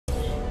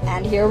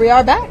And here we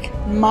are back.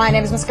 My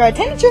name is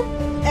MissScarletTanager,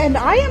 and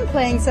I am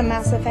playing some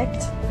Mass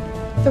Effect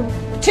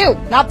 2,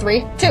 not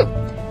 3, 2.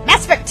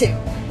 Mass Effect 2.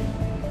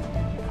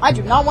 I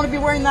do not want to be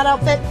wearing that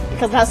outfit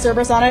because it has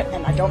Cerberus on it,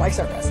 and I don't like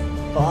Cerberus.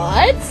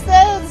 But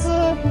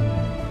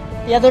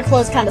the other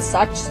clothes kind of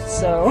sucked,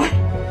 so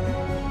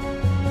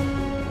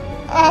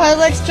it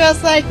looks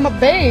just like my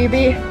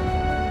baby,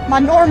 my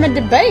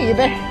Normandy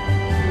baby.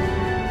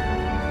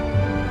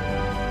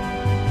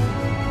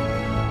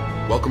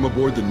 Welcome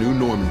aboard the new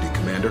Normandy,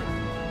 Commander.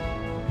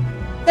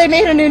 They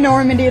made a new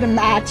Normandy to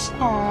match.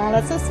 Aw,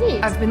 that's so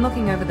sweet. I've been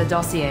looking over the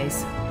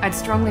dossiers. I'd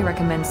strongly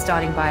recommend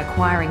starting by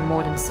acquiring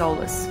Mordin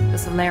Solus, the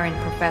Solarian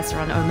professor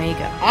on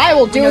Omega. I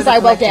will do as I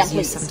will, damn use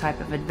please. some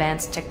type of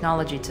advanced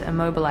technology to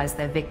immobilize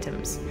their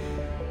victims.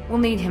 We'll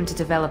need him to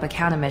develop a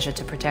countermeasure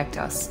to protect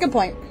us. Good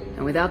point.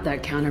 And without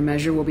that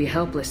countermeasure, we'll be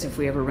helpless if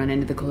we ever run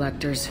into the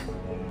Collectors.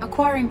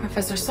 Acquiring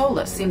Professor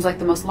Solus seems like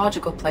the most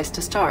logical place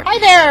to start. Hi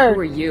there! Who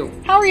are you?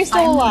 How are you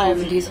still alive?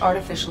 Normandy's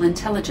artificial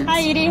intelligence.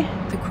 Hi, Edie.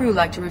 The crew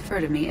like to refer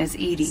to me as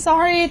Edie.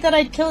 Sorry that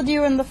I killed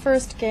you in the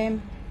first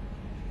game.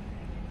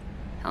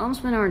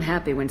 Helmsmen aren't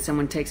happy when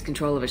someone takes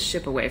control of a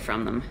ship away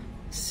from them.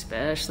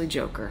 Especially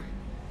Joker.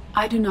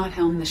 I do not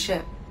helm the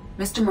ship.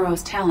 Mr.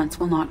 Moreau's talents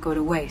will not go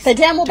to waste. They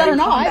damn well better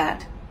During not.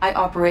 combat, I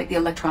operate the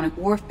electronic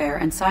warfare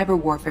and cyber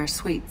warfare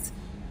suites.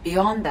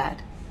 Beyond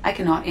that, I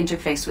cannot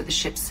interface with the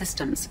ship's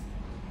systems.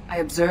 I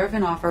observe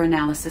and offer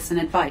analysis and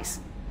advice.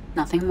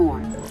 Nothing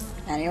more.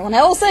 Anyone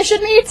else I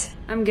should meet?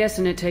 I'm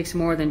guessing it takes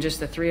more than just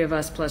the three of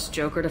us plus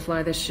Joker to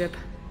fly this ship.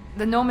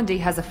 The Normandy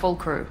has a full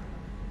crew.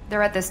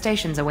 They're at their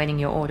stations awaiting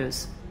your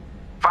orders.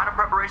 Final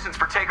preparations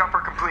for takeoff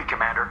are complete,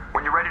 Commander.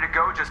 When you're ready to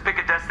go, just pick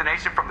a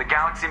destination from the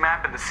galaxy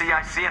map and the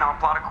CIC and I'll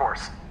plot a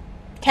course.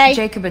 Okay.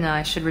 Jacob and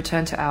I should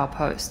return to our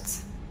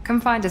posts.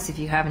 Come find us if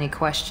you have any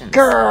questions.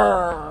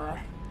 Grrr.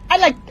 I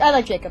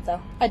like Jacob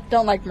though. I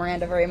don't like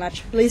Miranda very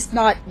much. At least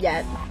not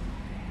yet.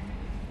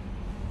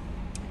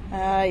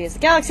 Use the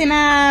galaxy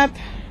map.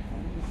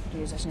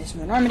 Use destination for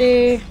the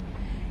Normandy.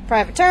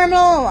 Private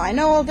terminal. I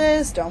know all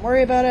this. Don't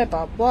worry about it.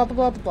 Blah blah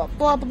blah blah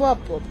blah blah blah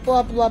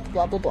blah blah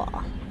blah blah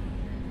blah.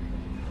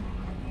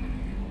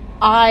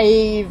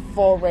 I've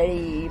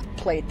already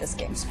played this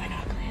game, so I know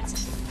how it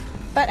is.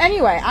 But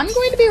anyway, I'm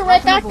going to be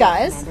right back,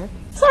 guys.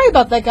 Sorry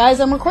about that, guys.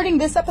 I'm recording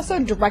this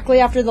episode directly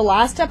after the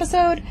last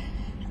episode,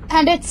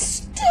 and it's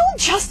still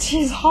just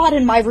as hot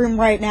in my room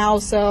right now,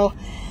 so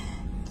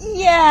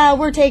yeah,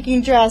 we're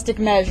taking drastic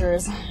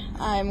measures.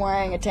 I'm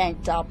wearing a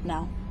tank top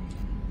now.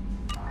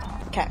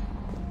 Okay.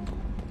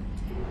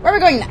 Where are we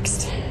going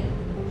next?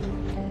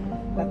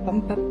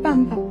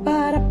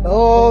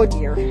 Oh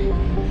dear.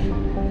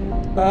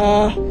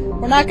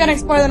 We're not gonna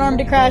explore the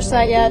Normandy crash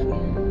site yet.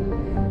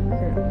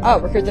 Oh,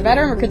 recruit the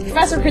veteran, recruit the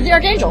professor, recruit the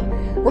Archangel.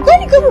 We're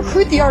going to go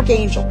recruit the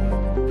Archangel.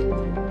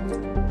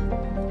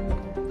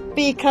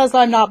 Because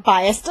I'm not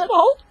biased at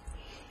all.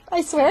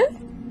 I swear.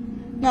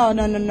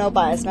 No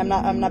bias. I'm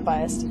not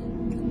biased.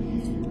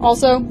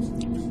 Also,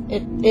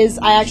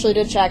 I actually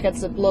did check,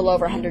 it's a little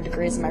over 100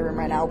 degrees in my room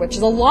right now, which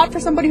is a lot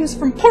for somebody who's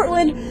from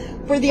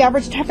Portland, where the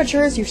average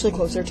temperature is usually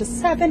closer to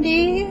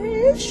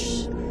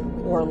 70-ish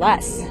or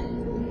less.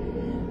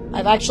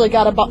 I've actually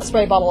got a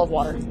spray bottle of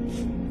water.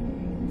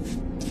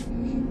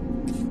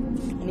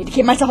 I need to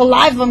keep myself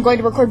alive if I'm going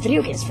to record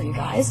video games for you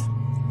guys.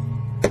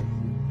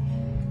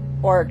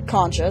 Or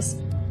conscious.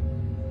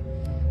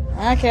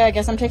 Okay, I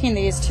guess I'm taking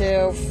these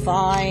two.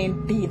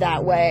 Fine, be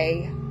that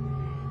way.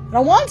 I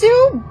don't want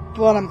to,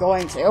 but I'm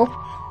going to.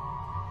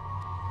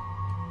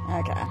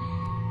 Okay.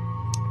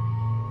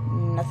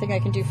 Nothing I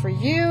can do for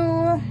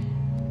you.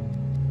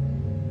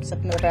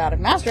 Except another biotic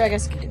master, I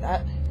guess I can do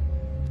that.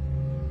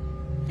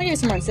 I'll give you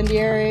some more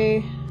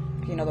incendiary.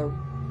 Give you another.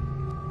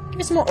 Give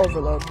you some more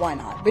overload, why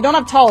not? We don't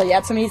have Tala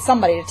yet, so we need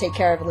somebody to take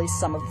care of at least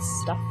some of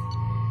this stuff.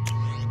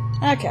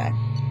 Okay.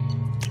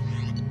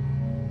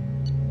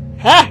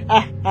 Ha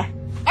ha ha!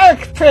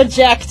 Arc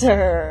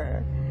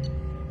projector!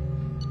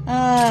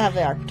 Have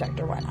the arc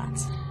projector, why not?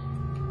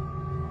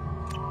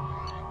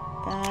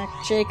 Back,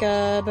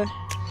 Jacob.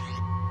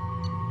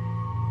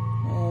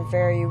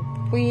 Very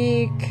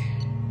weak.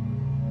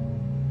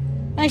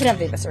 I can have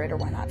the eviscerator,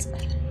 why not?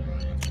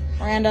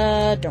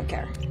 Miranda, don't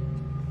care.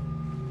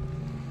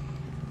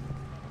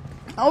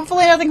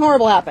 Hopefully nothing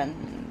horrible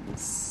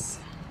happens.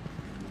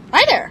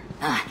 Hi there!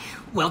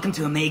 Welcome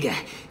to Omega.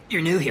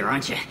 You're new here,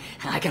 aren't you?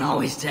 I can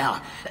always tell.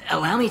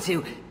 Allow me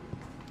to...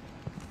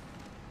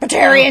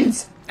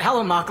 Batarians!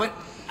 Hello, Mocklin.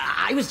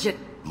 I was just...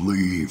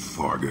 Leave,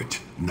 Fargate.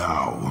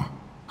 Now.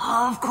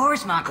 Oh, of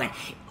course, Mocklin.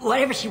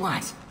 Whatever she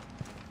wants.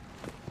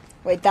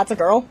 Wait, that's a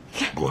girl?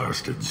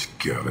 Blasted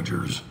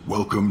scavengers.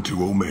 Welcome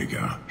to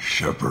Omega,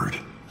 Shepard.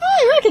 Oh,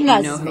 he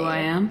recognizes You know who me. I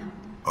am?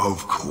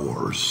 Of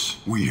course.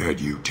 We had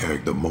you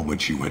tagged the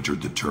moment you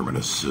entered the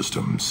Terminus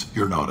systems.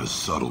 You're not as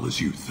subtle as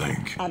you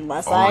think.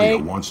 Unless Arya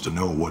wants to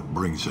know what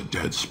brings a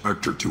dead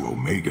Spectre to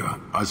Omega.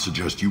 I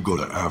suggest you go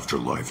to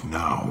Afterlife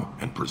now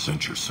and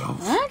present yourself.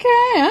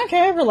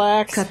 Okay,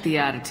 relax. Cut the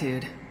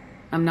attitude.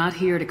 I'm not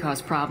here to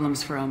cause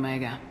problems for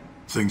Omega.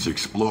 Things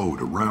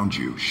explode around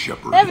you,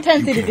 Shepard. They have a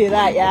tendency You to do can't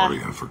that, blame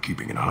yeah. Arya for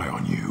keeping an eye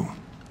on you.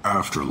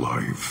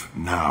 Afterlife,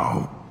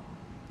 now.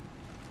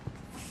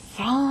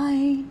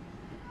 Fine.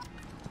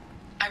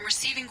 I'm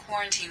receiving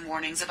quarantine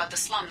warnings about the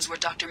slums where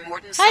Dr.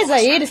 Morton Hi,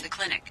 Solus Zaid. runs the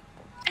clinic.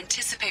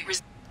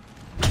 Anticipate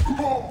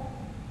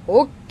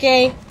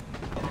Okay.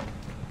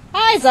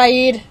 Hi,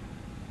 Zaid.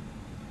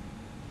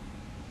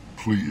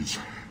 Please.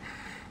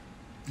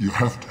 You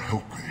have to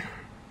help me.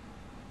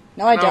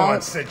 No, I No don't.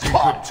 one said you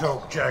could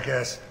talk,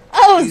 jackass.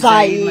 Oh, Zaid,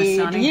 my Zaid,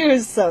 sonny. you're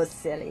so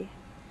silly.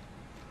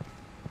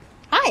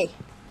 Hi.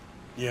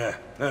 Yeah,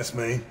 that's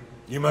me.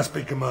 You must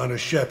be Commander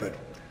Shepard.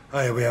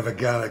 Hey, we have a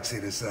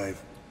galaxy to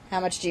save. How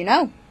much do you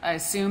know? I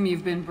assume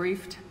you've been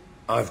briefed?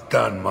 I've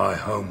done my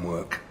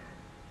homework.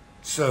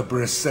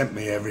 Cerberus sent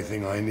me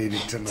everything I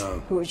needed to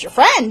know. Who's your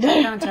friend?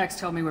 Contacts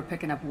told me we're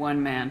picking up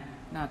one man,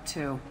 not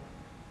two.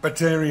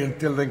 Batarian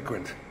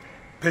delinquent.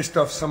 Pissed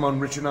off someone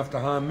rich enough to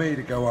hire me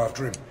to go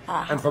after him.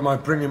 And for my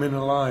bring him in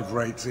alive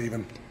rates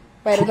even.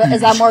 Wait, is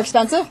that more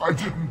expensive? I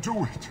didn't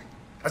do it.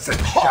 I said,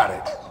 shut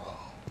it.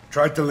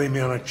 Tried to lead me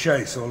on a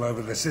chase all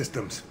over the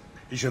systems.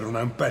 He should have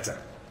known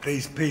better.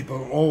 These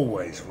people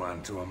always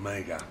run to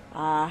Omega.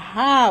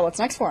 Aha, what's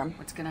next for him?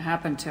 What's gonna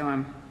happen to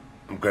him?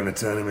 I'm gonna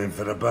turn him in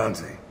for the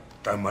bounty.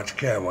 Don't much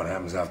care what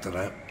happens after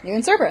that. You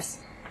and Cerberus.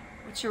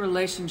 What's your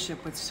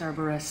relationship with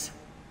Cerberus?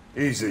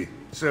 Easy.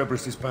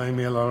 Cerberus is paying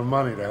me a lot of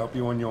money to help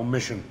you on your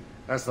mission.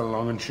 That's the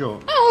long and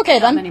short. Oh, okay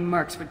How then. many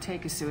mercs would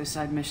take a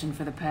suicide mission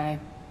for the pay?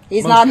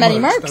 He's Most not many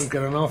mercs mercs. don't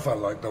get an offer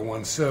like the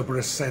one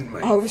Cerberus sent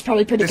me. Oh, it was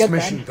probably pretty This good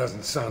mission then.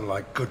 doesn't sound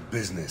like good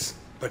business,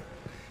 but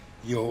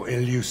your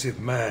elusive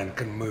man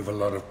can move a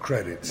lot of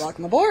credits.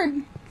 Welcome aboard.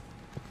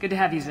 Good to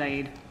have you,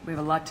 Zaid. We have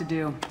a lot to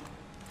do.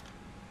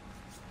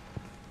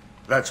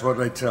 That's what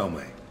they tell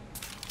me.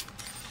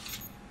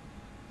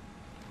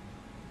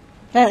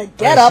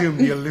 Get I up. assume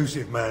the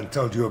elusive man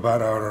told you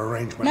about our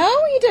arrangement. No,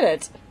 you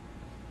didn't.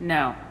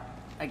 No.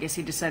 I guess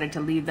he decided to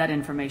leave that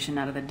information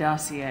out of the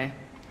dossier.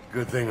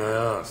 Good thing I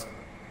asked.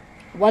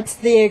 What's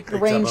the Picked up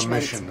a arrangement?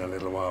 mission a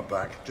little while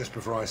back, just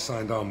before I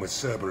signed on with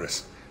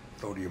Cerberus.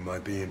 Thought you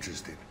might be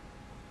interested.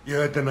 You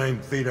heard the name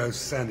Vito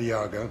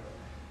Santiago?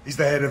 He's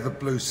the head of the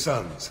Blue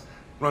Suns.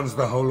 Runs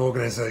the whole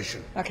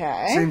organization.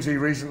 Okay. Seems he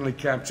recently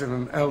captured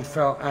an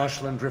Eldfell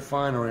Ashland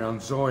refinery on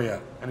Zoya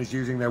and is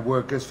using their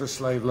workers for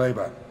slave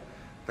labor.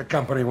 The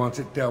company wants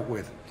it dealt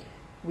with.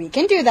 We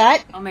can do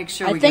that. I'll make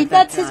sure I we think get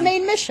that that's his done.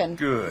 main mission.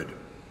 Good.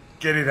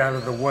 Get it out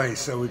of the way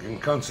so we can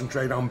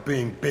concentrate on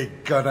being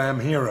big goddamn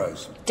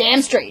heroes.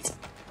 Damn straight.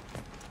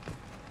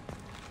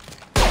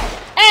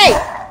 Hey!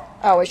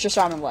 Oh, it's just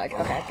arm and leg.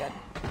 Okay, good.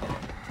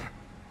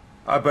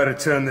 I better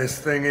turn this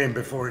thing in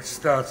before it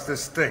starts to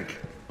stink.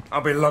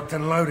 I'll be locked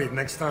and loaded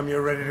next time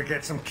you're ready to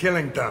get some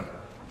killing done.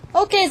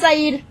 Okay,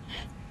 Zaid.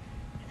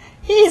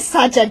 He's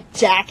such a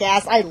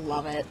jackass. I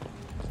love it.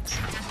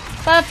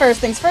 But first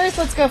things first,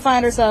 let's go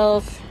find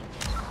ourselves...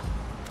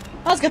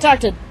 Let's go talk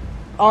to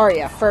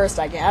Arya first,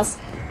 I guess.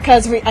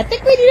 Because I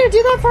think we need to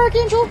do that for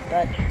Archangel,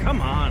 but... Come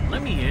on,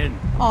 let me in.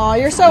 Aw,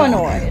 you're so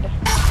annoyed.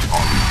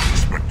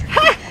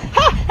 Ha!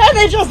 Ha! And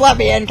they just let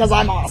me in because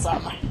I'm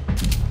awesome. Can I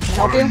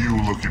help What are you?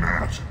 you looking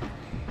at?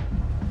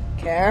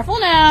 Careful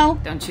now.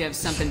 Don't you have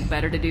something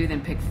better to do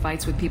than pick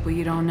fights with people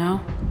you don't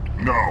know?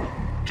 No,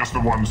 just the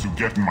ones who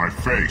get in my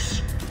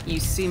face. You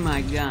see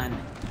my gun.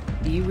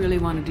 Do you really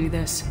want to do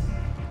this?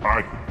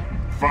 Fine.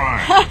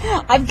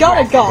 I've got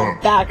a Off the gun.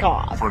 hook. Back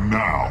off. For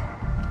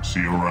now.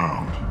 See you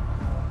around.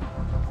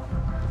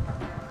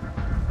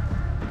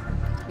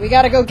 We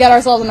gotta go get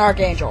ourselves an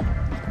Archangel.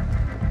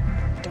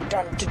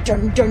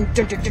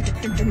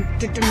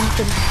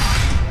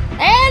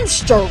 And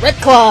strip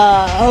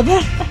club!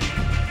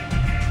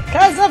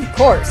 Cause of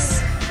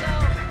course.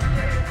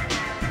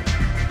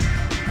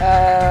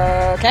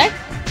 Okay.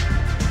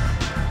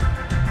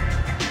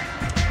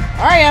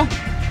 Arya.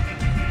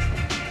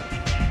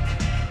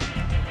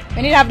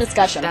 We need to have a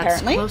discussion, That's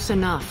apparently. close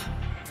enough.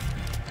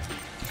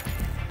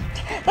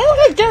 That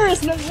looked like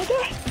Garrus. No,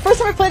 first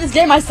time I played this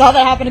game, I saw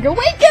that happen and go,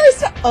 wait,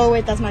 Garrus! Oh,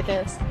 wait, that's not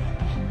Garrus.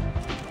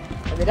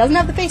 But he doesn't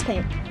have the face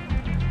paint.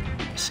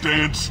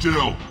 Stand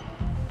still.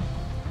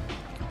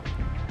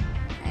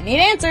 I need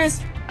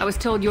answers. I was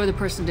told you're the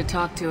person to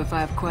talk to if I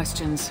have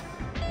questions.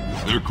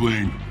 They're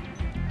clean.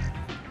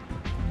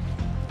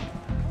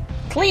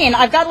 Clean.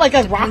 I've got like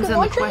a Depends rocket on the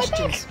launcher in my back.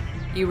 questions.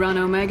 You run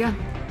Omega?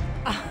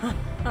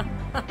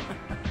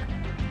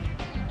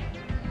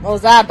 What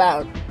was that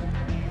about?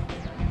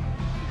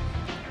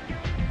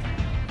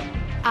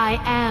 I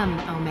am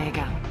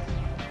Omega.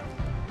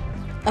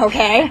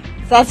 Okay.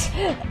 That's...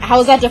 How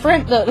is that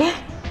different?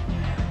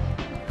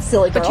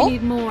 Silly girl. But you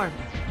need more.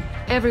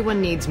 Everyone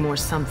needs more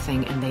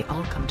something, and they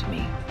all come to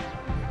me.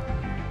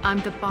 I'm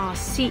the boss,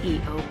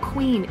 CEO,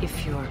 queen,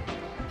 if you're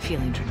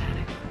feeling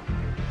dramatic.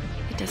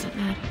 It doesn't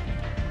matter.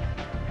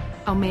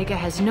 Omega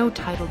has no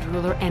titled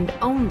ruler and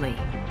only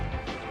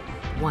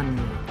one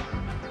rule.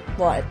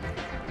 What?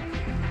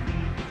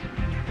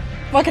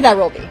 What could that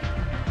rule be?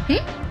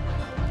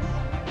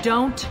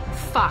 Don't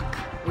fuck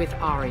with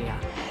Arya.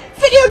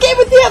 Video game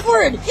with the F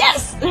word!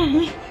 Yes!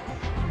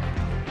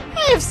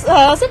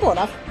 It's simple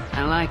enough.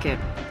 I like it.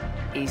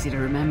 Easy to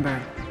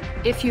remember.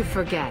 If you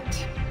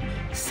forget,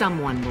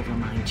 someone will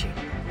remind you.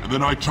 And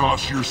then I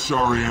toss your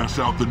sorry ass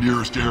out the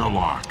nearest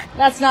airlock.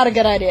 That's not a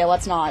good idea.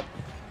 Let's not.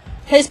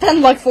 They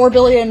spend like 4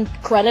 billion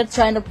credits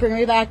trying to bring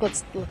me back.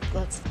 Let's.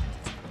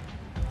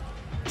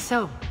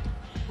 So,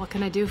 what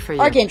can I do for you?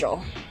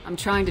 Archangel. I'm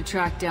trying to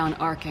track down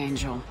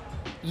Archangel.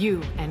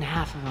 You and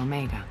half of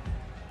Omega.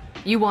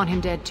 You want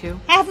him dead too?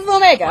 Half of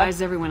Omega. Why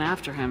is everyone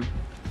after him?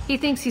 He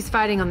thinks he's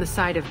fighting on the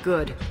side of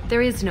good.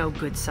 There is no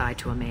good side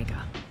to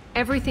Omega.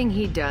 Everything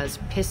he does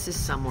pisses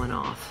someone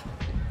off.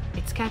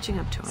 It's catching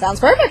up to him. Sounds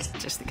perfect.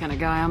 Just the kind of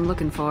guy I'm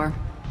looking for.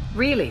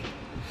 Really?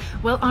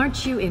 Well,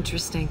 aren't you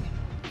interesting?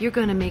 You're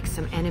gonna make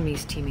some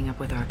enemies teaming up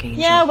with Archangel.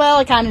 Yeah, well,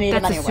 I kind of need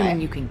him That's anyway.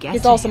 assuming you can get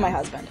He's to also him. my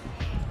husband.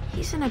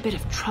 He's in a bit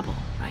of trouble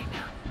right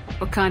now.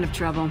 What kind of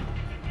trouble?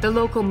 The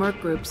local merc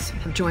groups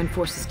have joined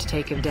forces to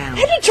take him down.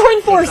 How did you join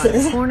They've got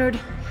forces? him cornered,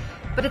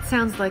 but it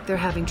sounds like they're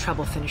having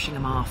trouble finishing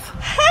him off.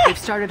 They've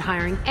started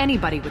hiring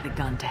anybody with a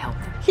gun to help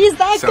them. He's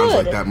that Sounds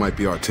good. like that might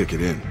be our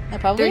ticket in.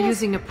 That probably They're is.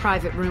 using a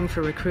private room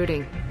for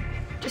recruiting.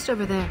 Just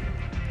over there.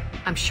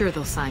 I'm sure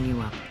they'll sign you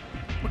up.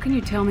 What can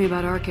you tell me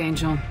about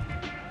Archangel?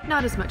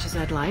 Not as much as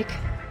I'd like.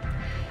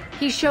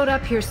 He showed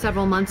up here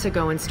several months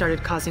ago and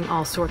started causing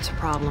all sorts of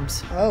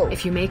problems. Oh.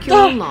 If you make your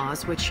own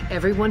laws, which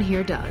everyone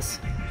here does,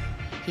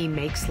 he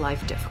makes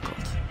life difficult.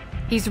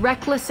 He's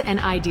reckless and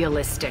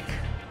idealistic.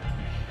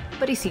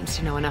 But he seems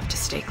to know enough to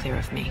stay clear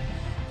of me.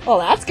 Well,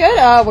 that's good.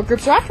 What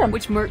groups are after him?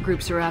 Which merc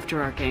groups are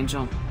after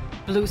Archangel?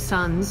 Blue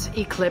Suns,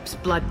 Eclipse,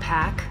 Blood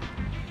Pack.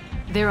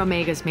 They're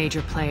Omega's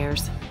major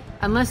players.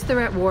 Unless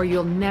they're at war,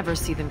 you'll never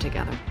see them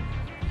together.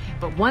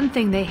 But one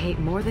thing they hate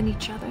more than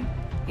each other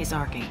is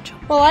Archangel.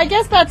 Well, I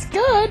guess that's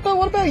good, but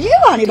what about you,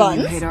 honey Do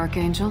buns? you hate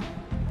Archangel?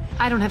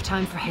 I don't have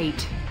time for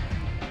hate,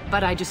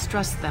 but I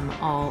distrust them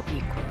all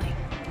equally.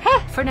 Huh.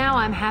 For now,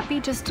 I'm happy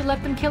just to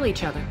let them kill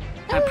each other.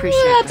 I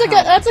appreciate That's the a good.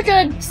 help. That's a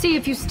good. See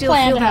if you still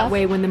Plan feel to that have.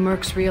 way when the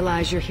mercs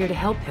realize you're here to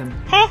help him.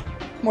 Huh?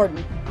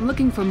 Morden. I'm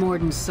looking for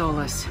Morden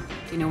Solus.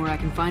 Do you know where I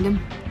can find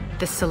him?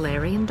 The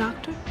Solarian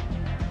doctor?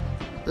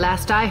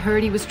 Last I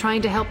heard, he was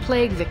trying to help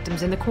plague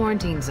victims in the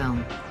quarantine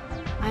zone.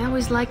 I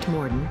always liked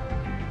Morden.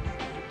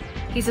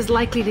 He's as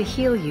likely to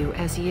heal you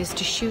as he is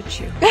to shoot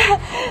you.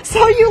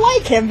 So you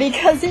like him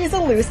because he's a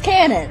loose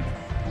cannon.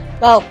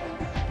 Well,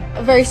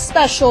 a very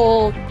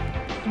special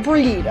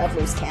breed of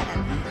loose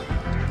cannon.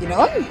 You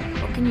know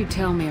him? What can you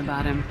tell me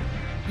about him?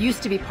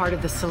 Used to be part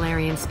of the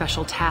Solarian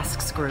Special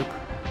Tasks Group.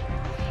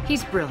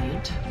 He's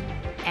brilliant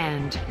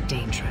and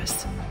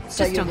dangerous.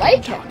 So Just you don't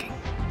like get him him? talking.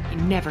 He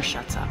never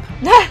shuts up.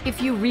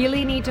 If you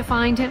really need to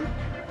find him,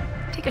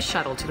 take a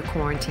shuttle to the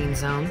quarantine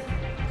zone.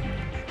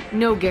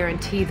 No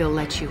guarantee they'll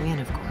let you in,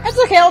 of course. That's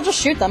okay, I'll just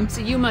shoot them.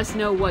 So you must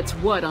know what's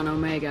what on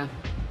Omega.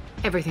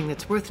 Everything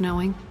that's worth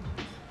knowing.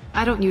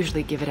 I don't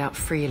usually give it out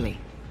freely.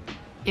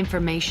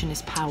 Information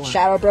is power.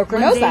 Shadow Broker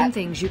knows Mundane that.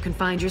 things you can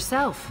find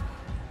yourself.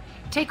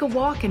 Take a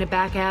walk in a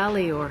back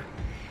alley or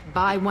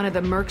buy one of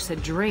the mercs a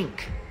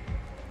drink.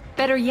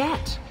 Better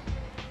yet,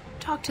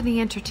 talk to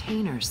the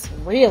entertainers.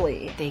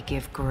 Really? They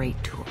give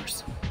great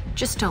tours.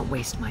 Just don't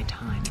waste my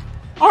time.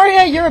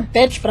 Arya, you're a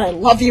bitch, but I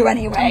love you Tell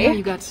me how anyway.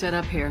 you got set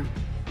up here.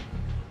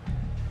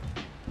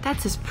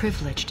 That's as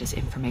privileged as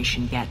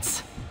information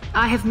gets.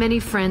 I have many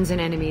friends and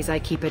enemies I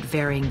keep at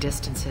varying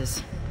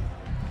distances.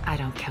 I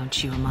don't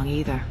count you among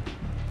either.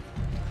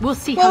 We'll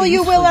see how Well, you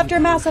useful will after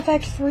prove. Mass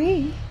Effect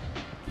 3.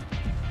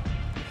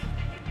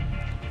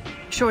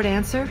 Short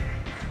answer,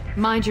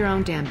 mind your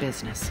own damn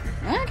business.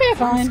 Okay, One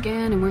fine.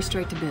 scan and we're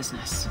straight to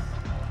business.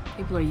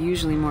 People are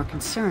usually more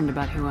concerned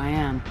about who I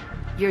am.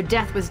 Your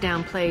death was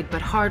downplayed,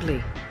 but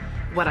hardly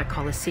what I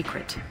call a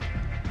secret.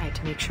 I had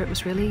to make sure it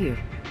was really you.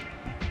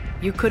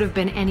 You could have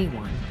been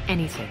anyone,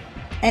 anything.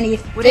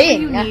 Whatever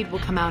you Anything. need will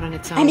come out on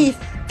its own.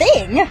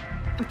 Anything?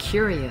 I'm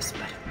curious,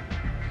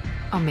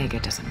 but Omega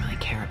doesn't really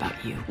care about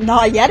you.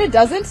 Not yet, it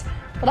doesn't.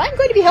 But I'm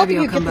going to be helping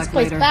Maybe you I'll get come this back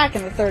place later. back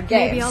in the third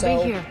game. Maybe I'll so...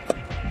 be here.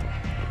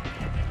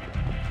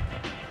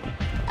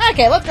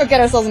 Okay, let's go get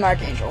ourselves an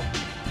Archangel.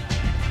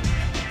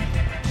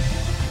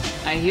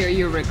 I hear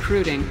you're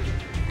recruiting.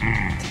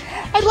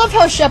 I love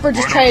how Shepard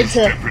just tried to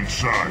Step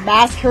inside.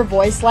 mask her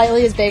voice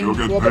slightly as being You'll a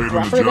get little paid bit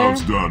when the gruffer there.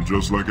 job's done,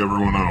 just like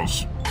everyone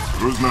else.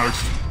 Who's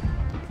next?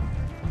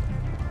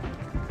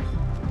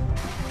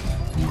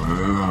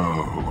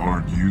 Well,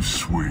 aren't you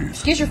sweet?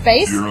 Excuse your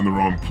face? You're in the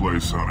wrong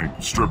place, honey.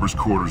 Strippers'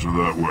 quarters are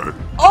that way.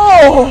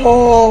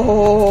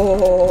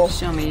 Oh!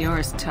 Show me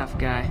yours, tough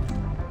guy.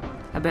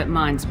 I bet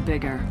mine's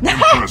bigger.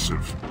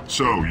 Impressive.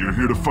 So, you're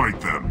here to fight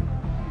then?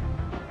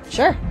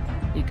 Sure.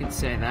 You could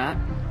say that.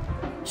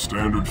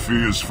 Standard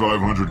fee is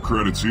 500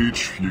 credits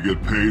each. You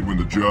get paid when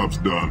the job's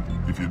done.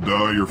 If you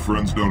die, your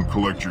friends don't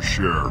collect your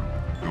share.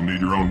 You'll need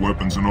your own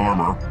weapons and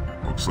armor.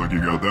 Looks like you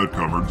got that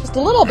covered. Just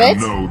a little bit.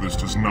 And no, this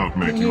does not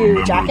make you You a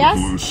member jackass.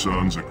 of the Blue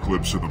Suns,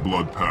 Eclipse, or the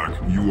Blood Pack.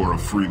 You are a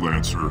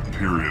freelancer,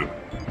 period.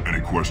 Any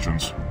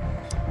questions?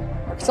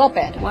 Salt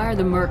band. Why are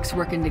the mercs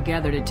working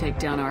together to take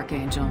down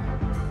Archangel?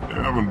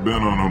 You haven't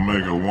been on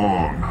Omega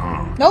long,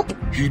 huh? Nope.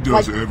 He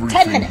does Like 10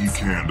 everything he minutes.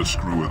 can to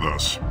screw with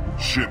us.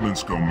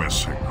 Shipments go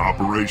missing.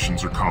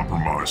 Operations are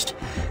compromised.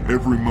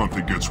 Every month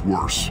it gets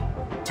worse.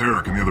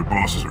 Tarek and the other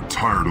bosses are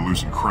tired of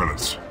losing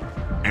credits.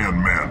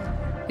 And men.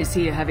 Is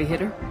he a heavy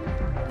hitter?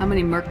 How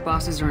many merc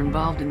bosses are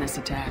involved in this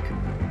attack?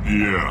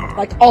 Yeah.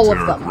 Like all of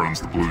Tarek them.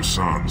 runs the Blue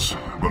Suns,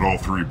 but all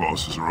 3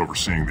 bosses are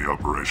overseeing the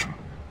operation.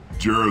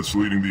 Jarrett's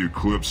leading the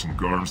Eclipse and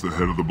Garm's the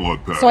head of the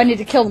Blood Pack. So I need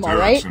to kill them all,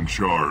 right? Tarek's in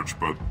charge,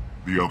 but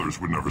the others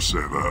would never say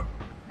that.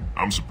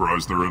 I'm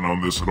surprised they're in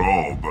on this at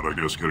all, but I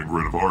guess getting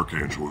rid of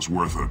Archangel is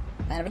worth it.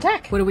 Plan of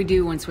attack. What do we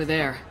do once we're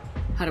there?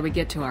 How do we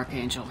get to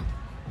Archangel?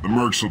 The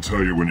mercs will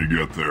tell you when you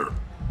get there.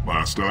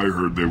 Last I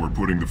heard, they were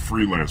putting the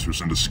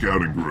freelancers into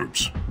scouting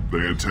groups.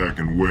 They attack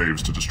in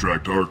waves to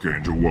distract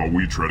Archangel while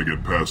we try to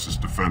get past his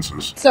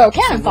defenses. So,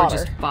 cannon We're fodder.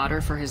 just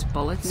fodder for his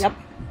bullets? Yep.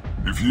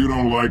 If you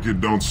don't like it,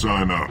 don't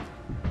sign up.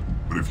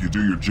 But if you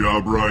do your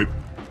job right,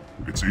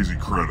 it's easy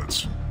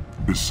credits.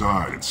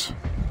 Besides,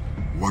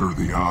 what are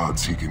the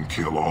odds he can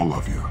kill all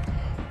of you?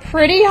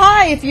 Pretty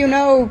high if you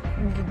know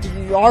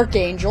the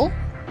Archangel.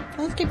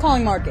 Let's keep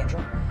calling him Archangel.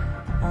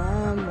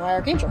 Why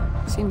Archangel?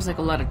 Seems like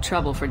a lot of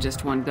trouble for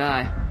just one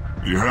guy.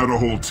 He had a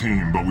whole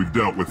team, but we've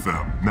dealt with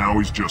them. Now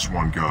he's just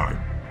one guy.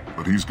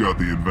 But he's got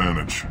the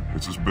advantage.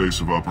 It's his base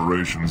of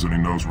operations and he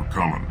knows we're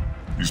coming.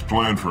 He's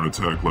planned for an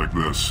attack like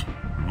this.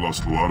 We've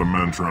lost a lot of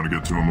men trying to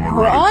get to him already.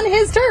 We're on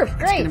his turf.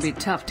 It's Great. gonna be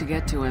tough to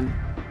get to him.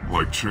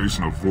 Like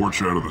chasing a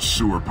Vorch out of the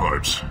sewer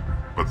pipes.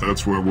 But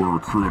that's why we're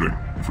recruiting.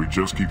 If we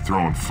just keep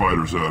throwing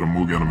fighters at him,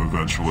 we'll get him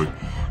eventually.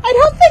 I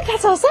don't think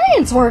that's how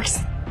science works.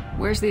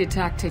 Where's the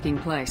attack taking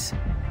place?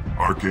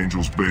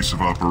 Archangel's base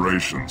of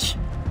operations.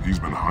 He's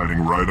been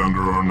hiding right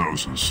under our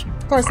noses.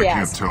 Of course he I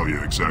has. can't tell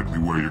you exactly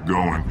where you're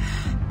going,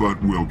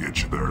 but we'll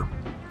get you there.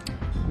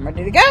 I'm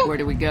ready to go. Where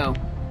do we go?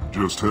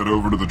 Just head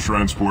over to the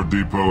transport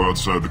depot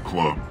outside the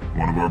club.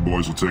 One of our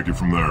boys will take you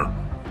from there.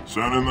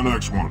 Send in the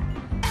next one.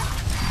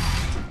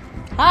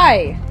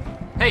 Hi.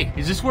 Hey,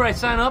 is this where I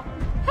sign up?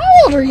 How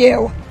old are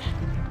you?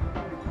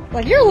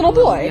 Like, you're a little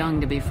boy. Young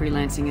to be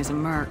freelancing as a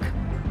merc.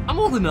 I'm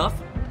old enough.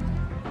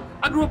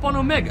 I grew up on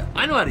Omega.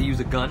 I know how to use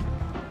a gun.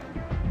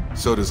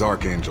 So does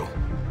Archangel.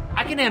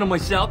 I can handle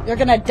myself. You're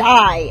gonna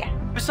die.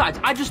 Besides,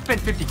 I just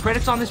spent 50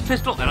 credits on this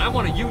pistol and I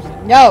want to use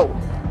it. No.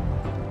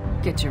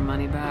 Get your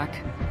money back.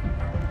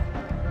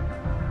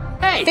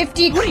 Hey!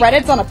 50 wait.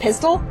 credits on a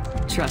pistol?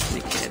 Trust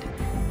me, kid.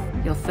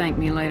 You'll thank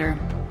me later.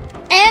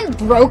 And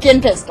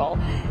broken pistol.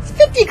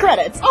 50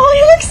 credits. Oh,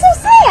 he looks so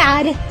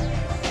sad.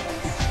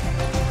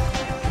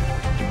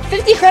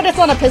 50 credits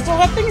on a pistol?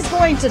 That thing's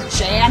going to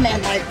jam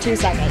in like 2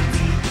 seconds.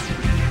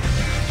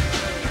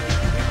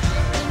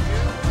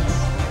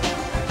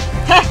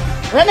 Ha!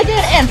 Renegade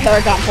and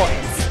Paragon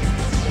points.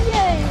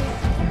 Yay!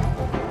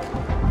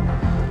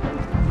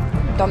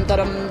 Dum da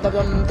dum da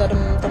dum da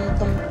dum dum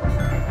dum.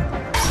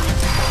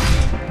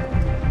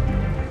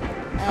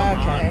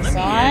 Okay, so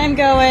I'm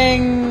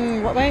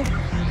going... What way?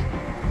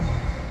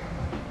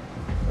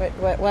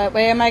 What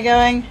way am I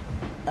going?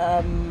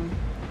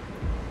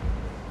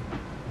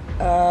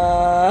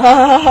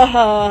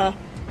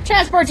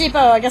 Transport depot!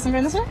 I guess I'm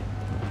going this way?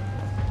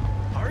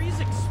 Ari's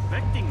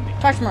expecting me.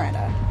 Talk to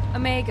Miranda.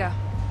 Omega,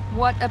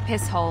 what a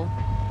piss hole.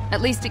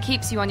 At least it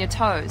keeps you on your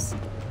toes.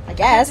 I I had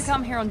guess. to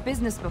come here on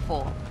business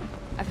before.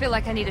 I feel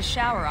like I need a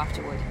shower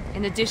afterward,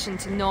 in addition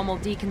to normal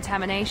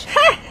decontamination.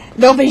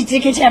 Nobody's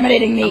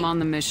decontaminating me. I'm on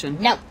the mission.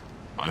 No.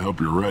 I hope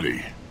you're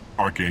ready.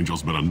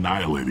 Archangel's been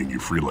annihilating you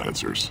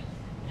freelancers.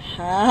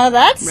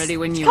 That's Ready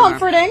when you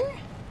comforting.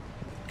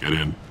 Get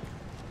in.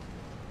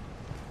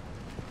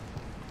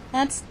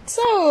 That's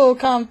so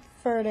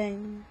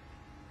comforting.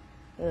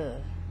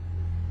 Ugh.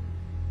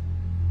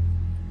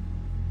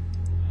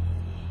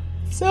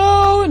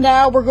 So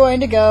now we're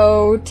going to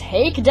go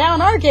take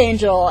down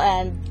Archangel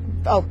and...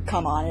 Oh,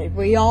 come on.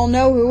 We all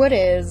know who it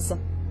is.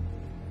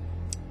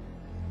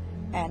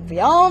 And we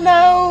all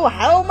know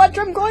how much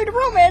I'm going to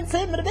romance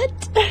him in a bit.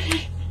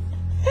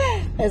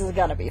 This is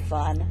gonna be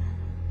fun.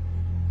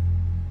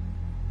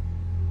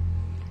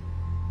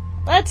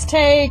 Let's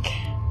take...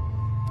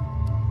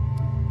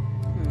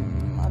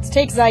 Let's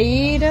take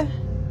Zaid.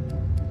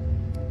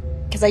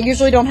 Because I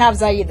usually don't have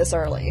Zaid this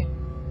early.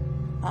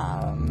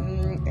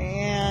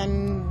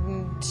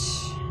 And...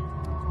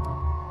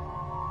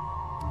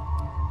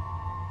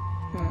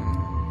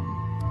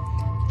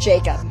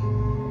 Jacob.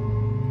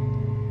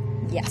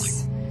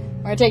 Yes.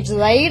 We're gonna take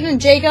Zaid and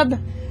Jacob.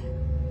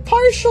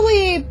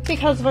 Partially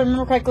because, if I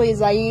remember correctly,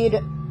 Zaid...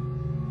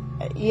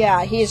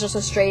 Yeah, he's just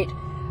a straight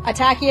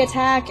attacky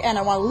attack, and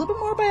I want a little bit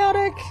more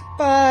biotic,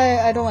 but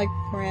I don't like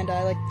Miranda.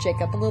 I like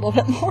Jacob a little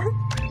bit more.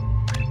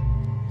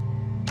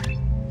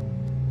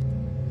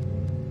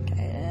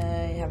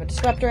 Okay, you have a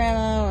disruptor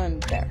ammo,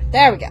 and there.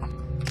 There we go.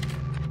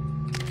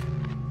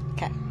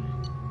 Okay.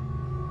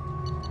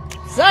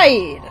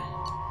 Zaid!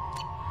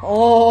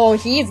 Oh,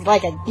 he's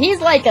like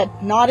a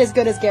not as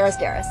good as Garrus.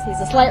 He's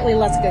a slightly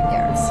less good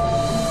Garrus.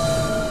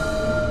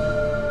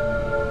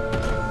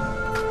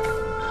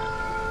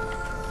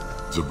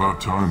 It's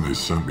about time they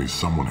sent me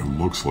someone who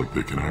looks like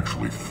they can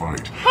actually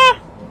fight.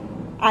 Ha!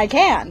 I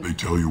can. They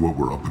tell you what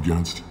we're up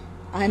against?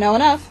 I know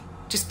enough.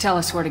 Just tell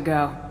us where to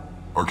go.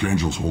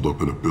 Archangel's holed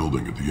up in a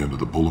building at the end of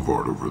the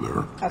boulevard over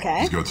there. Okay.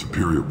 He's got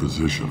superior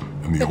position,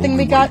 and the Good only thing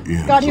we way got in here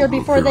is over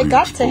before a they very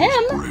got to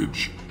exposed him.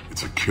 Bridge.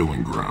 It's a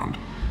killing ground.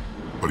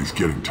 But he's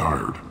getting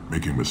tired,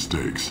 making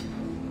mistakes.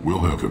 We'll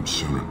have him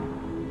sooner.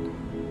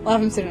 We'll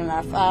have him soon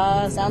enough.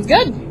 Sounds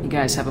good. You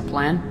guys have a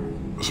plan?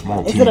 A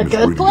small Is team it a is good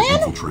ready plan? to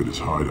infiltrate his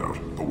hideout,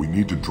 but we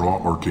need to draw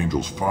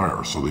Archangel's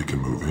fire so they can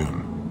move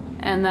in.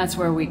 And that's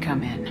where we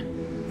come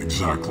in.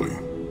 Exactly.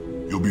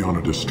 You'll be on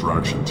a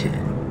distraction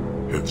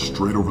team. Head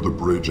straight over the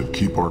bridge and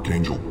keep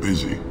Archangel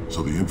busy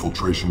so the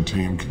infiltration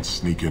team can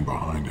sneak in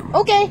behind him.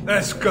 Okay.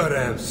 That's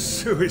goddamn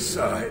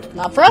suicide.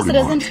 Not for us, it Pretty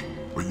isn't. much,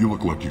 but you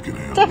look like you can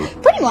handle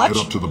it. Pretty much.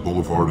 Head up to the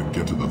boulevard and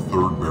get to the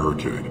 3rd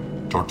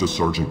barricade. Talk to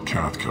Sergeant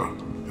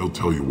Kathka. He'll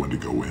tell you when to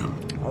go in.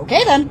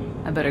 Okay then.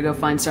 I better go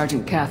find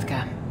Sergeant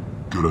Kathka.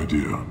 Good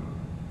idea.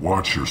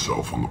 Watch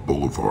yourself on the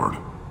boulevard.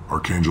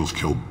 Archangel's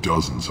killed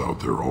dozens out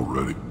there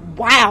already.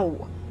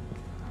 Wow.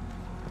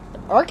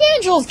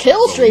 Archangel's kill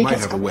Well, we streak might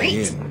is have a way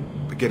great.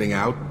 in, but getting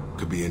out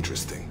could be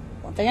interesting.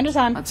 One thing at a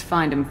time. Let's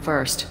find him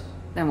first.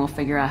 Then we'll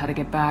figure out how to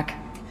get back.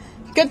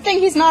 Good thing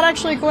he's not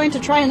actually going to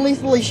try and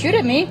lethally shoot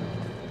at me.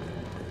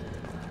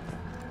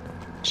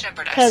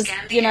 Shepard, I've 'Cause,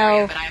 scanned the you know,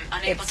 area, but I am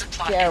unable it's to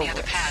plot any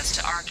other Garrus. paths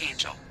to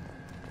Archangel.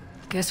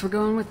 Guess we're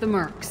going with the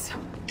mercs.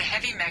 The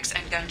heavy mechs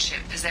and gunship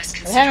possess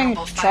We're having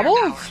considerable trouble?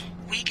 firepower.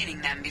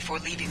 Weakening them before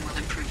leaving will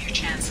improve your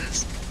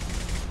chances.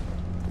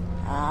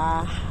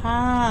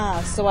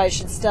 Aha, so I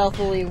should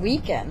stealthily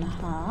weaken,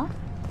 huh?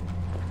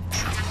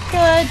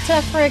 Good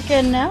to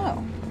frickin'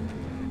 know.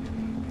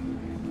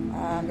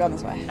 I'm going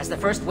this way. As the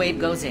first wave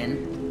goes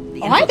in,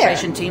 the Oh, hi there.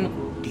 infiltration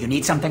team... Do you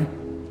need something?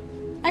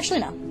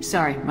 Actually, no.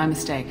 Sorry, my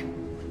mistake.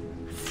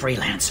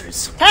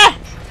 Freelancers. Ha!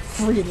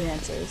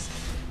 Freelancers.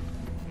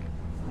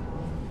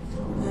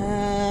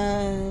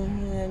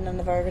 None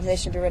of our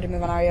organization be ready to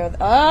move on Arya.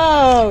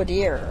 Oh,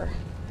 dear.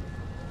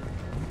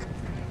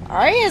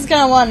 Arya's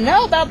gonna want to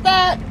know about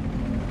that.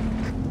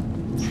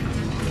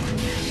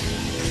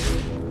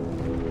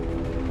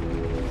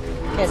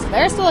 Okay, so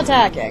they're still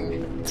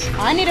attacking.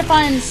 I need to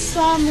find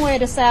some way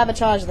to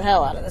sabotage the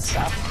hell out of this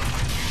stuff.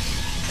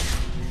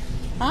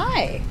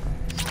 Hi.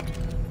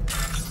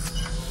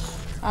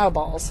 Oh,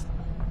 balls.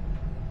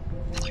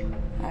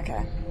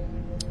 Okay.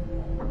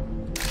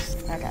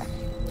 Okay.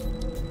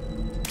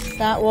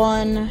 That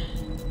one.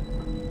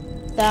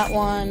 That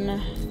one.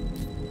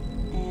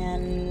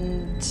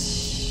 And...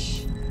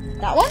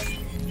 that one?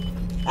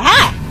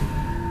 Aha!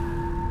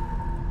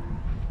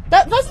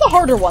 That's the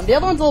harder one. The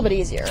other one's a little bit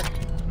easier.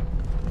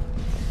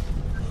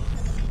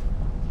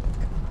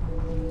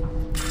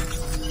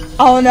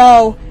 Oh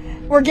no!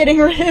 We're getting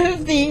rid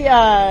of the,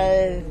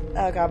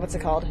 oh god, what's it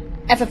called?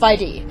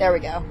 FFID. There we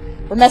go.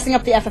 We're messing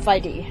up the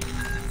FFID.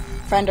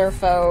 Friend or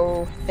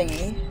foe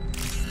thingy.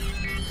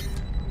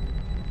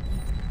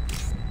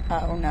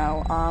 Oh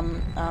no,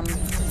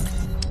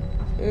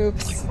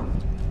 oops.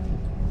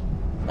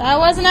 That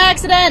was an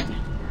accident!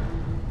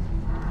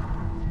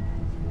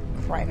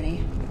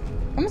 Criminy.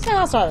 When was my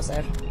last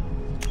autosave?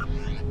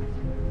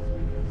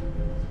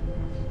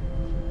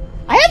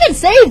 I haven't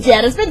saved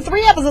yet! It's been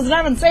 3 episodes and I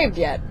haven't saved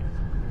yet!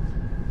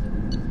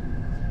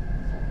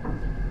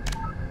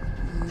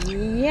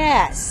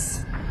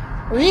 Yes!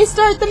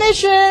 Restart the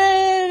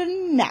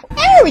mission! Now.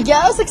 There we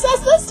go! Success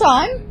this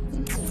time!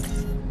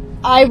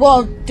 I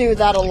won't do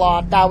that a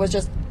lot. That was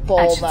just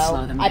bull,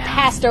 though. I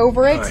passed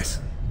over it. Nice.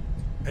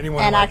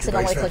 Anyone And who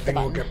accidentally activates that clicked the thing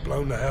will button. get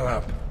blown the hell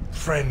up.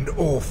 Friend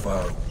or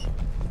foe.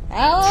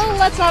 Well,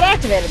 let's not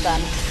activate it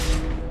then.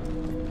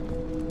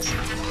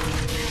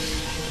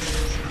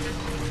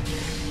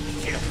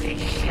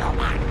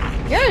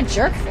 You're a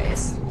jerk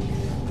face.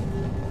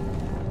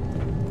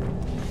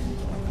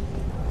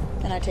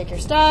 Can I take your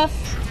stuff?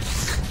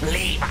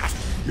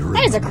 You're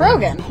Hey, in it's a the wrong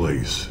Krogan.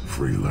 place,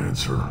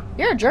 freelancer.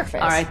 You're a jerk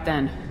face. Alright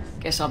then.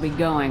 Guess I'll be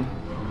going.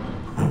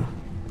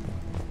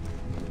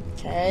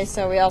 Okay,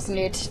 so we also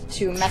need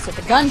to mess with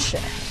the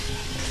gunship.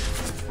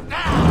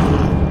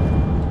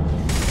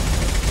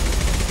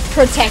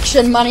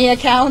 Protection money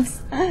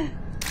accounts.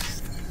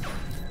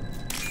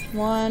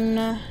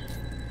 1,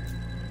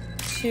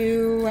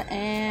 2,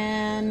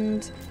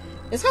 and...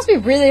 This must be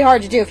really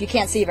hard to do if you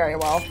can't see very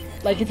well.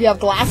 Like if you have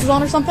glasses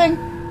on or something.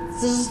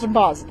 This is just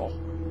impossible.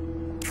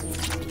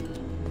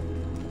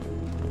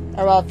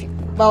 Or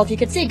well, if you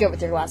could see good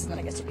with your glasses, then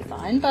I guess you'd be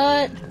fine,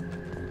 but...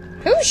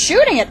 Who's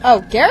shooting it?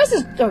 Oh, Garrus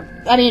is...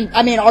 I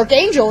mean,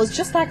 Archangel is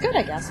just that good,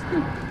 I guess.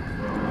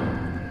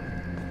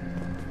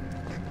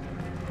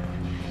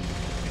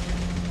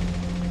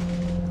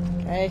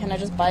 Okay, can I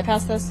just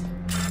bypass this?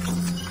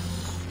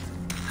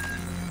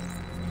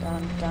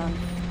 Done, done.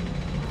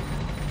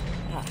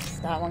 Ah,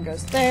 that one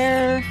goes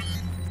there.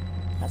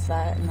 That's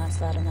that, and that's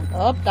that, and then...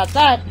 Oh, that's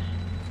that!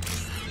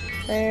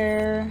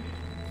 There.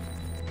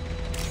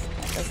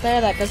 That goes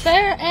there, that goes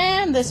there,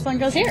 and this one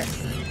goes here.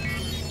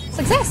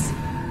 Success!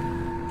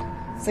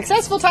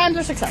 Successful times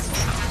are successful.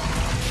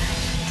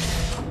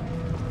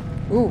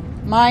 Ooh,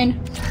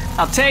 mine.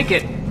 I'll take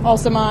it.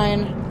 Also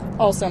mine.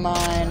 Also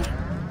mine.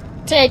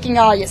 Taking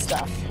all your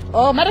stuff.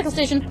 Oh, medical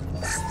station.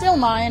 Still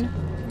mine.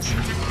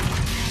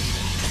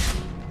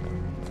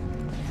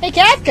 Hey,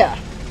 Kafka!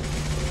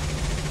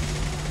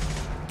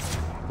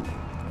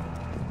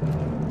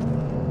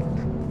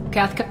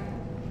 Kafka?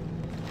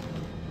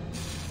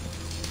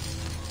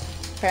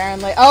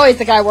 Apparently. Oh, he's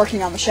the guy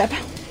working on the ship.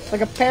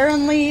 Like,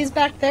 apparently he's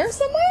back there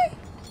somewhere?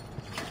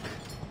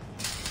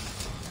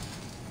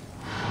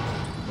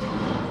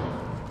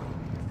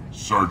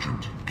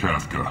 Sergeant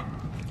Kafka.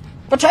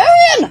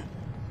 Batarian!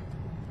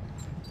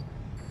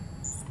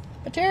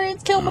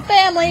 Batarians killed my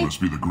family. Must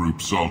be the group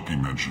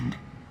Salky mentioned.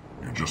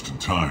 You're just in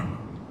time.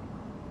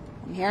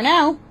 I'm here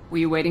now. Were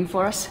you waiting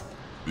for us?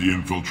 The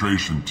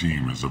infiltration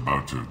team is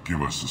about to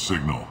give us a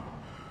signal.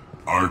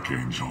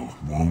 Archangel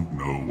won't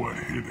know what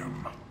hit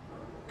him.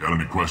 Got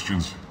any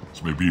questions?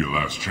 This may be your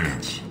last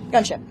chance.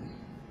 Gunship.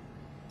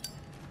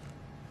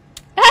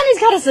 And he's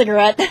got a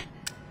cigarette.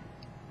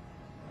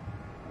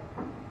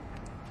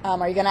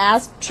 Are you gonna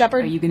ask,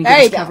 Shepard? Are you gonna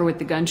get us cover with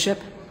the gunship?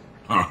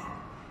 Huh.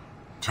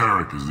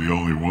 Tarek is the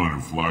only one who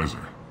flies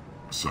her.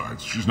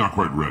 Besides, she's not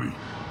quite ready.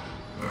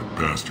 That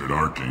bastard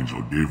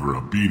Archangel gave her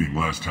a beating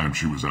last time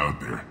she was out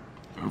there.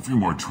 A few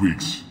more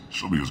tweaks,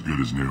 she'll be as good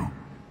as new.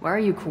 Why are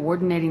you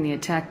coordinating the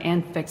attack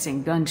and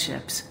fixing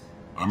gunships?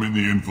 I'm in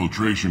the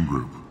infiltration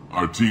group.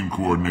 Our team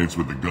coordinates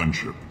with the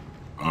gunship.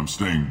 I'm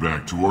staying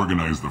back to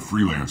organize the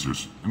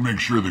freelancers and make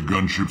sure the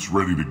gunship's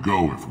ready to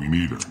go if we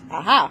need her.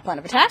 Aha, plan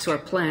of attack. So our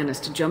plan is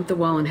to jump the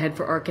wall and head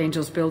for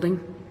Archangel's building?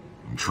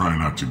 And try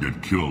not to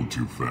get killed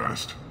too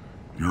fast.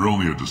 You're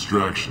only a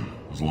distraction,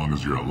 as long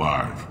as you're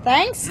alive.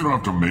 Thanks. You don't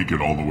have to make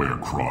it all the way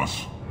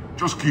across.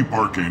 Just keep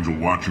Archangel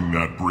watching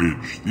that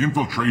bridge. The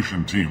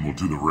infiltration team will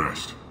do the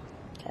rest.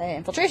 Okay,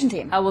 infiltration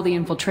team. How will the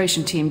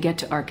infiltration team get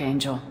to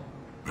Archangel?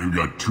 They've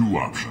got two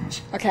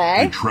options.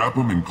 Okay. They trap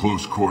him in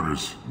close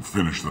quarters and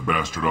finish the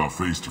bastard off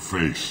face to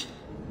face.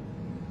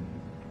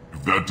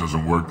 If that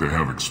doesn't work, they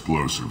have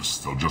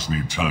explosives. They'll just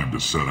need time to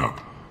set up.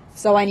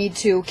 So I need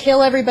to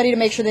kill everybody to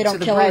make sure they don't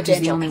kill bridge is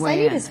the Archangel. only Because I way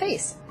need in. his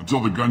face. Until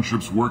the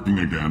gunship's working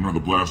again or the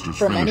blasters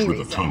For finish many with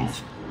reasons. the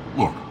tunnels.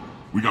 Look,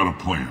 we got a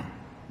plan.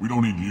 We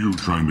don't need you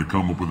trying to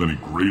come up with any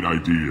great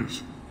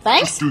ideas.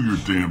 Thanks. Just do your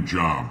damn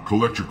job,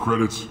 collect your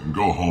credits, and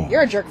go home.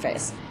 You're a jerk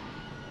face.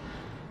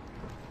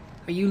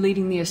 Are you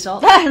leading the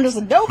assault? I'm just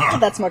like, nope, get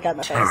that smoke out of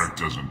my face. Tarek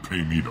doesn't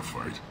pay me to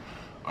fight.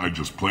 I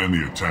just plan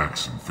the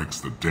attacks and fix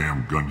the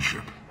damn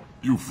gunship.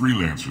 You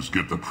freelancers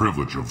get the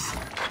privilege of...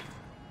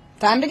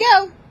 Time to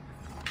go.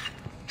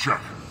 Check.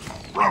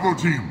 Bravo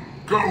team,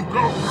 go,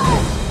 go,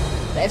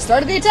 go! They've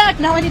started the attack.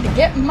 Now I need to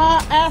get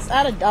my ass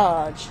out of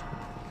Dodge.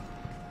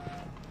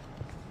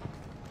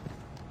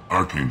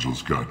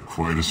 Archangel's got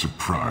quite a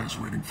surprise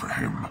waiting for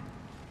him.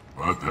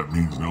 But that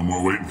means no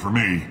more waiting for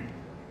me.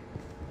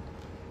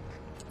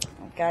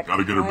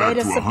 Gotta get her back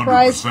to 100%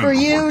 surprise for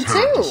you before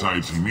Tarek too.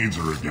 decides he needs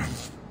her again.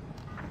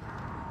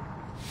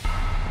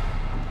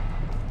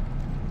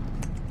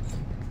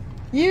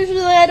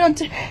 Usually I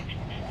don't.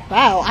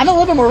 Wow, I'm a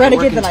little bit more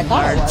renegade than I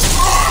thought I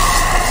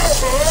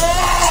was.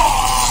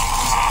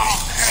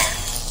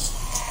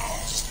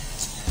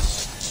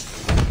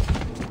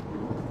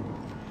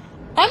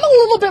 I'm a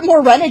little bit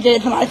more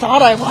renegade than I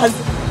thought I was,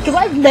 because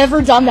I've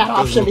never done that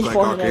option Doesn't look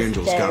before. like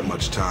Archangel's got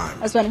much time.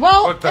 I was going,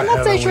 well, What the in that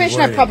hell are we situation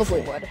I waiting probably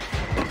for? would.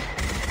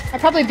 I'd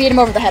probably beat him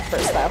over the head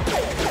first, though.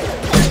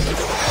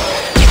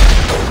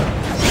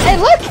 Hey,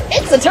 look!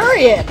 It's a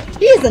Turian!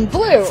 He's in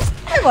blue!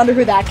 I wonder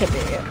who that could be.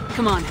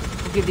 Come on,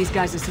 we'll give these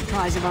guys a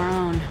surprise of our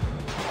own.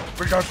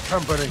 We got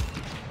company.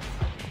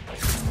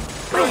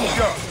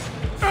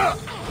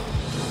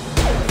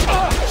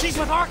 She's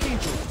with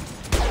Archangel.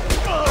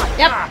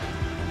 Yep.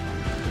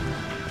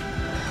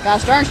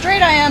 Gosh darn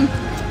straight I am.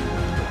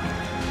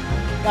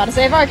 Gotta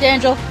save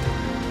Archangel.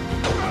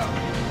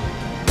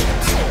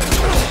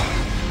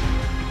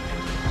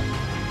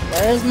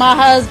 Where's my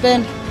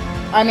husband?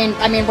 I mean,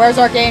 where's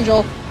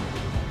Archangel?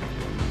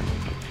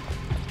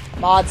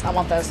 Mods, I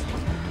want those.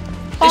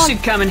 This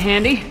should come in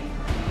handy.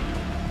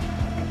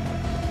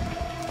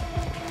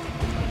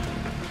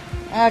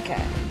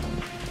 Okay.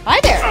 Hi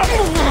there.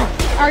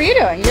 How are you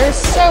doing? You're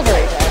so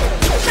very dead.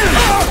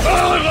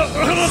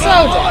 So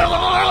dead.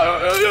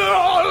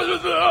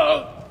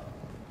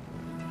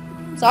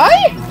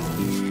 Sorry?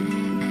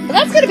 But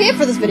that's gonna be it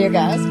for this video,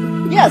 guys.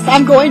 Yes,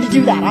 I'm going to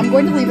do that. I'm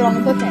going to leave it on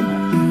the cliffhanger.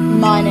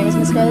 My name is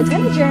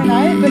MissScarletTanager, and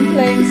I have been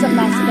playing some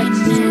Mass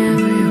Effect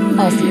 2.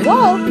 I'll see you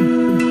all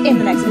in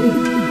the next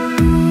video.